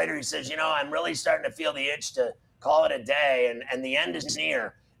 3 weeks later he says, I'm really starting to feel the itch to call it a day, and the end is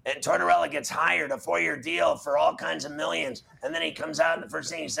near. And Tortorella gets hired, a 4-year deal for all kinds of millions, and then he comes out, and the first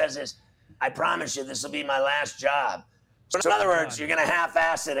thing he says is, I promise you this will be my last job. So in other words, you're going to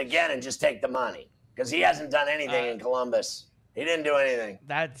half-ass it again and just take the money, because he hasn't done anything in Columbus. He didn't do anything.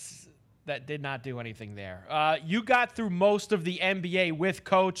 That did not do anything there. You got through most of the NBA with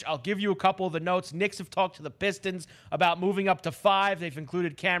Coach. I'll give you a couple of the notes. Knicks have talked to the Pistons about moving up to 5. They've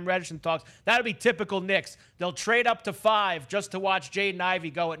included Cam Reddish in talks. That'll be typical Knicks. They'll trade up to 5 just to watch Jaden Ivey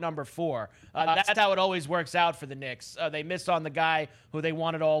go at number 4. That's how it always works out for the Knicks. They miss on the guy who they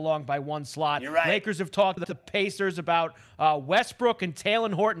wanted all along by 1 slot. You're right. Lakers have talked to the Pacers about Westbrook and Taylor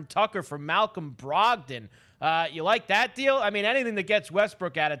Horton-Tucker for Malcolm Brogdon. You like that deal? I mean, anything that gets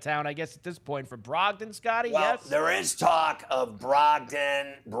Westbrook out of town, I guess, at this point for Brogdon, Scotty, well, yes? There is talk of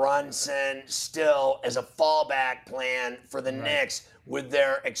Brogdon, Brunson still as a fallback plan for the Knicks with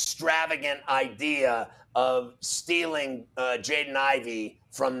their extravagant idea of stealing Jaden Ivey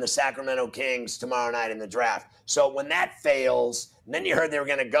from the Sacramento Kings tomorrow night in the draft. So when that fails, and then you heard they were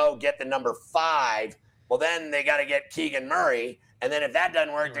going to go get the number 5, well, then they got to get Keegan Murray. And then if that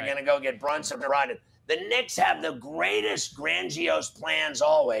doesn't work, they're going to go get Brunson or Brogdon. The Knicks have the greatest grandiose plans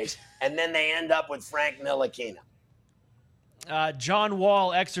always, and then they end up with Frank Ntilikina. John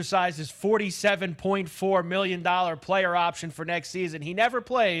Wall exercises $47.4 million player option for next season. He never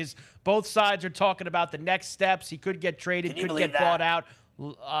plays. Both sides are talking about the next steps. He could get traded, could get bought out.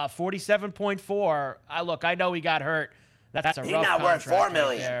 47.4. Look, I know he got hurt. That's a rough contract. He's not worth $4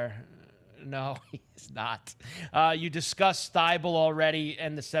 million. There. No, he's not. You discussed Thibault already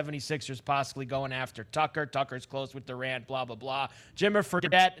and the 76ers possibly going after Tucker. Tucker's close with Durant, blah, blah, blah. Jimmer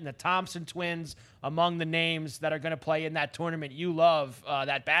Fredette and the Thompson twins among the names that are going to play in that tournament you love,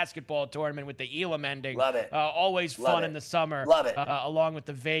 that basketball tournament with the Elam ending. Love it. Always fun in the summer. Love it. Along with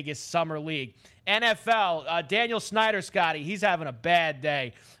the Vegas Summer League. NFL, Daniel Snyder, Scotty, he's having a bad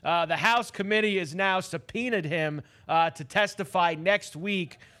day. The House committee has now subpoenaed him to testify next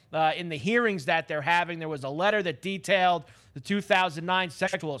week in the hearings that they're having. There was a letter that detailed the 2009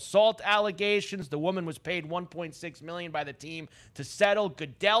 sexual assault allegations. The woman was paid $1.6 million by the team to settle.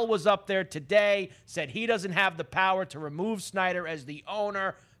 Goodell was up there today, said he doesn't have the power to remove Snyder as the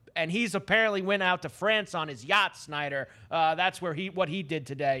owner. And he's apparently went out to France on his yacht, Snyder. That's where what he did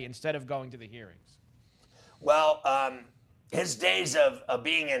today instead of going to the hearings. Well, his days of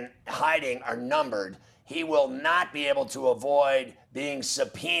being in hiding are numbered. He will not be able to avoid being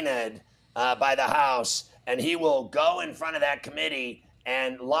subpoenaed by the House, and he will go in front of that committee,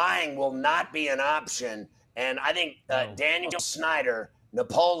 and lying will not be an option. And I think Daniel Snyder,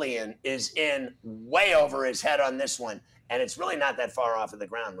 Napoleon, is in way over his head on this one. And it's really not that far off of the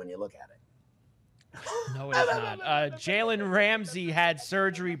ground when you look at it. No, it is not. Jalen Ramsey had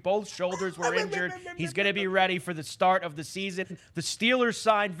surgery. Both shoulders were injured. He's going to be ready for the start of the season. The Steelers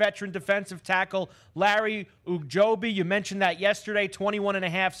signed veteran defensive tackle Larry Ogunjobi. You mentioned that yesterday,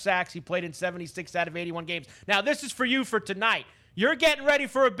 21.5 sacks. He played in 76 out of 81 games. Now, this is for you for tonight. You're getting ready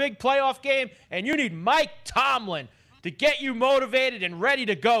for a big playoff game, and you need Mike Tomlin to get you motivated and ready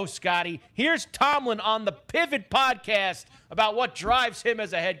to go, Scotty. Here's Tomlin on the Pivot podcast about what drives him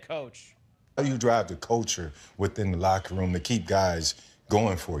as a head coach. How you drive the culture within the locker room to keep guys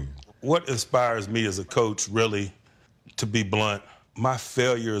going for you? What inspires me as a coach, really, to be blunt, my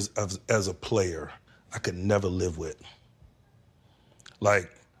failures as a player, I could never live with. Like,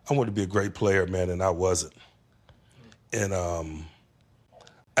 I wanted to be a great player, man, and I wasn't. And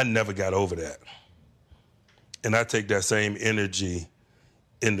I never got over that. And I take that same energy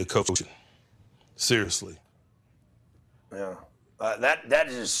into coaching. Seriously. Yeah. That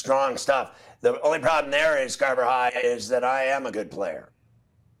is strong stuff. The only problem there is, Carver High, is that I am a good player.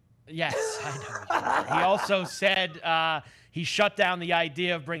 Yes, I know. He also said he shut down the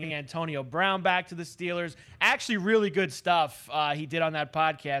idea of bringing Antonio Brown back to the Steelers. Actually, really good stuff he did on that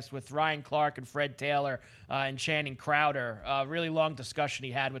podcast with Ryan Clark and Fred Taylor and Channing Crowder. Really long discussion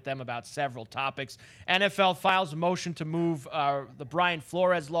he had with them about several topics. NFL files a motion to move the Brian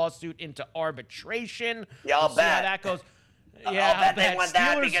Flores lawsuit into arbitration. Yeah, I'll bet. How that goes. Yeah, I'll bet they want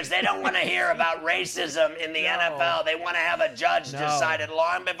that because they don't want to hear about racism in the NFL. They want to have a judge decide it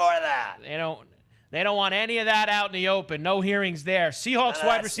long before that. They don't want any of that out in the open. No hearings there. Seahawks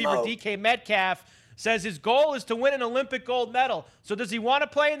wide receiver DK Metcalf says his goal is to win an Olympic gold medal. So does he want to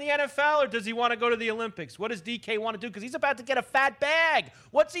play in the NFL or does he want to go to the Olympics? What does DK want to do? Because he's about to get a fat bag.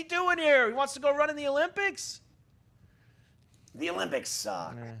 What's he doing here? He wants to go run in the Olympics? The Olympics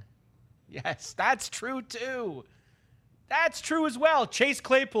suck. Yes, that's true too. That's true as well. Chase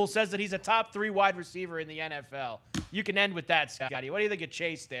Claypool says that he's a top 3 wide receiver in the NFL. You can end with that, Scotty. What do you think of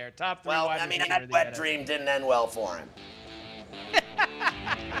Chase there? Top 3 wide receiver in the NFL. That wet dream didn't end well for him.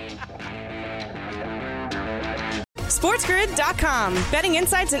 SportsGrid.com. Betting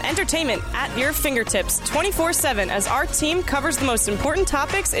insights and entertainment at your fingertips 24/7 as our team covers the most important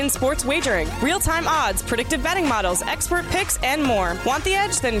topics in sports wagering. Real-time odds, predictive betting models, expert picks, and more. Want the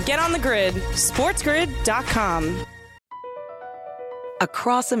edge? Then get on the grid. SportsGrid.com.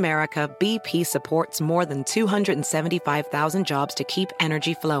 Across America, BP supports more than 275,000 jobs to keep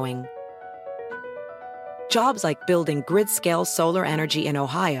energy flowing. Jobs like building grid-scale solar energy in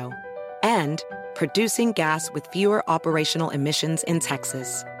Ohio and producing gas with fewer operational emissions in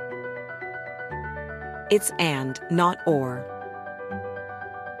Texas. It's and, not or.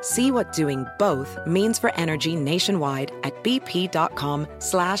 See what doing both means for energy nationwide at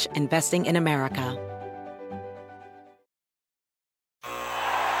bp.com/investing in America.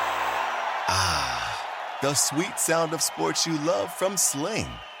 The sweet sound of sports you love from Sling.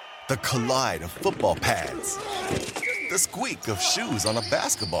 The collide of football pads. The squeak of shoes on a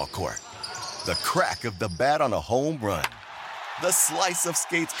basketball court. The crack of the bat on a home run. The slice of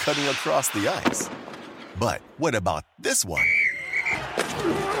skates cutting across the ice. But what about this one?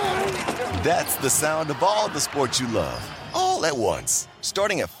 That's the sound of all the sports you love, all at once.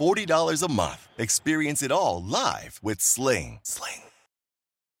 Starting at $40 a month. Experience it all live with Sling. Sling.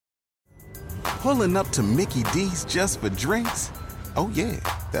 Pulling up to Mickey D's just for drinks? Oh yeah,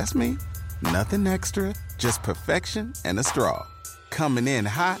 that's me. Nothing extra, just perfection and a straw. Coming in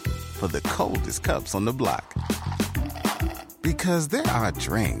hot for the coldest cups on the block. Because there are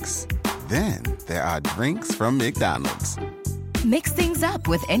drinks. Then there are drinks from McDonald's. Mix things up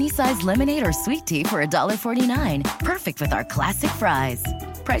with any size lemonade or sweet tea for $1.49. Perfect with our classic fries.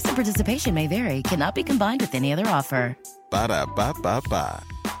 Price and participation may vary. Cannot be combined with any other offer. Ba-da-ba-ba-ba.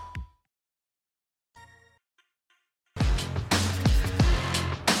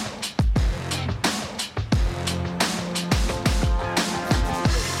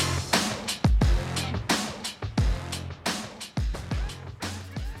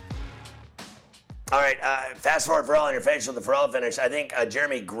 All right, fast forward Ferrall on your facial, the Ferrall finish. I think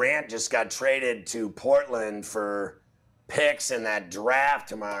Jeremy Grant just got traded to Portland for picks in that draft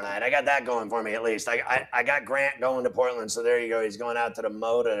tomorrow night. I got that going for me at least. I got Grant going to Portland, so there you go. He's going out to the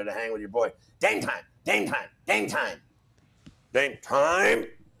Moda to hang with your boy. Dame time, Dame time, Dame time. Dame time?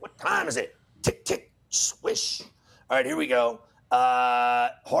 What time is it? Tick, tick, swish. All right, here we go.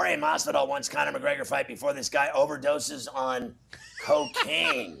 Jorge Masvidal wants Conor McGregor fight before this guy overdoses on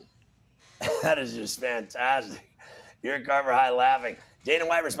cocaine. That is just fantastic. You're Carver High laughing. Dana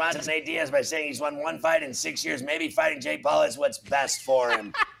White responds to Nate Diaz by saying he's won one fight in 6 years. Maybe fighting Jake Paul is what's best for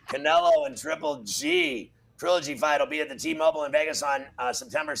him. Canelo and Triple G trilogy fight will be at the T-Mobile in Vegas on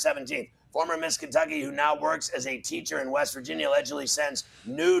September 17th. Former Miss Kentucky, who now works as a teacher in West Virginia, allegedly sends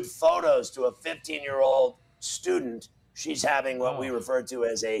nude photos to a 15-year-old student. She's having what we refer to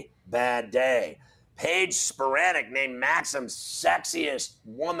as a bad day. Paige Sporadic named Maxim sexiest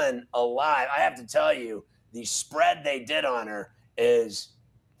woman alive. I have to tell you, the spread they did on her is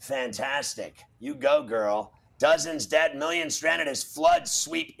fantastic. You go, girl. Dozens dead, millions stranded as floods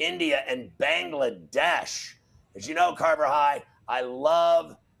sweep India and Bangladesh. As you know, Carver High, I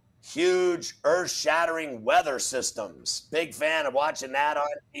love huge, earth-shattering weather systems. Big fan of watching that on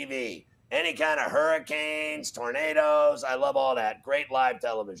TV. Any kind of hurricanes, tornadoes, I love all that. Great live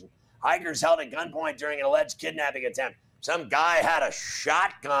television. Hikers held at gunpoint during an alleged kidnapping attempt. Some guy had a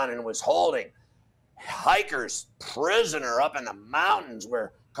shotgun and was holding hikers prisoner up in the mountains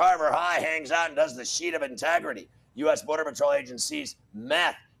where Carver High hangs out and does the sheet of integrity. U.S. Border Patrol agents seized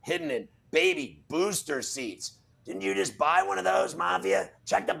meth hidden in baby booster seats. Didn't you just buy one of those, Mafia?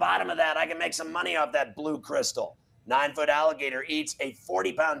 Check the bottom of that. I can make some money off that blue crystal. 9-foot alligator eats a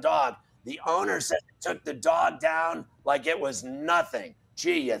 40-pound dog. The owner said it took the dog down like it was nothing.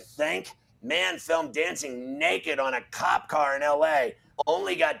 Gee, you think? Man filmed dancing naked on a cop car in L.A.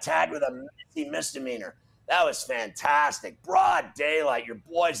 only got tagged with a misdemeanor. That was fantastic. Broad daylight. Your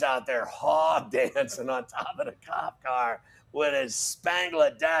boy's out there hog dancing on top of the cop car with his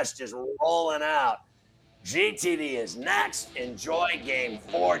Spangled-Dash just rolling out. GTD is next. Enjoy Game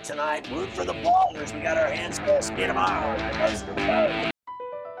 4 tonight. Root for the Ballers. We got our hands full. See you tomorrow.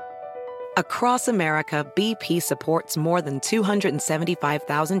 Across America, BP supports more than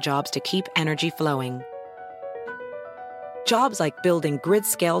 275,000 jobs to keep energy flowing. Jobs like building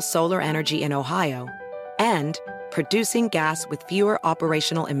grid-scale solar energy in Ohio and producing gas with fewer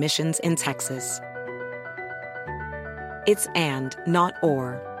operational emissions in Texas. It's and, not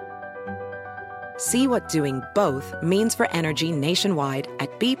or. See what doing both means for energy nationwide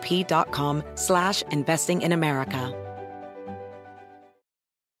at bp.com/investing in America.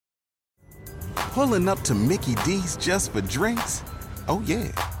 Pulling up to Mickey D's just for drinks? Oh yeah,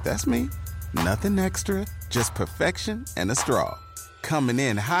 that's me. Nothing extra, just perfection and a straw. Coming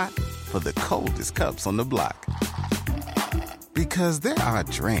in hot for the coldest cups on the block. Because there are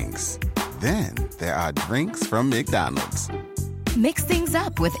drinks. Then there are drinks from McDonald's. Mix things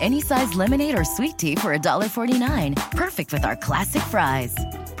up with any size lemonade or sweet tea for $1.49. Perfect with our classic fries.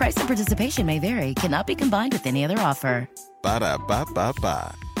 Price and participation may vary. Cannot be combined with any other offer.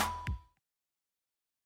 Ba-da-ba-ba-ba.